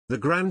The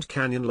Grand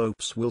Canyon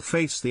Lopes will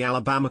face the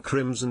Alabama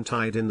Crimson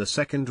Tide in the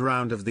second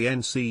round of the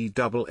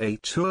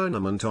NCAA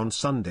tournament on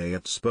Sunday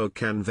at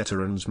Spokane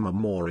Veterans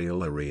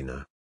Memorial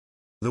Arena.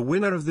 The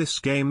winner of this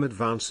game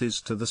advances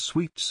to the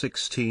Sweet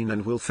 16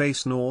 and will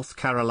face North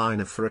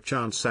Carolina for a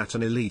chance at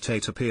an Elite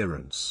Eight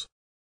appearance.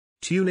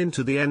 Tune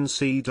into the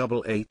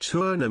NCAA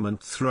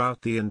tournament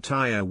throughout the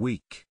entire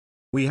week.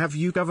 We have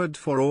you covered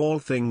for all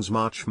things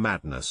March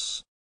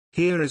Madness.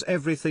 Here is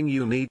everything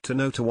you need to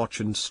know to watch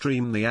and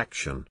stream the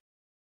action.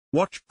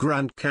 Watch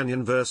Grand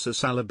Canyon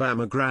vs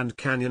Alabama. Grand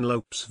Canyon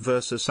Lopes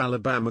vs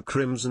Alabama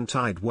Crimson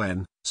Tide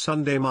when,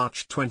 Sunday,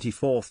 March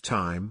 24th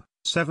time,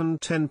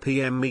 7:10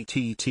 p.m. ET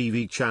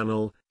TV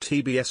channel,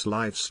 TBS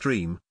live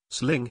stream,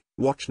 Sling,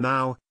 Watch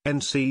Now,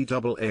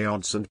 NCAA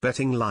odds and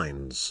betting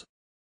lines.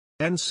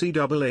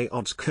 NCAA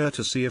odds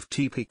courtesy of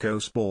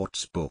Tipico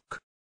Sportsbook.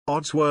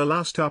 Odds were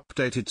last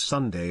updated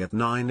Sunday at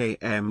 9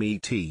 a.m.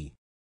 ET.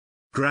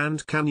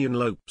 Grand Canyon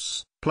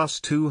Lopes,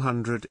 plus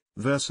 200,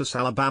 versus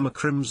Alabama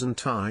Crimson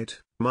Tide,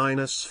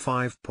 minus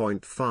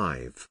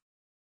 5.5.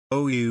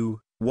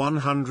 OU,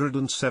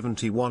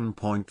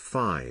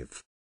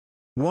 171.5.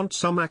 Want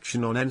some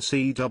action on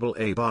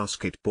NCAA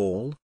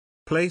basketball?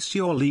 Place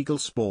your legal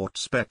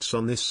sports bets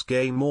on this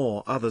game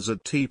or others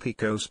at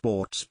Tipico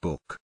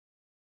Sportsbook.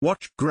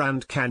 Watch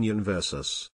Grand Canyon vs.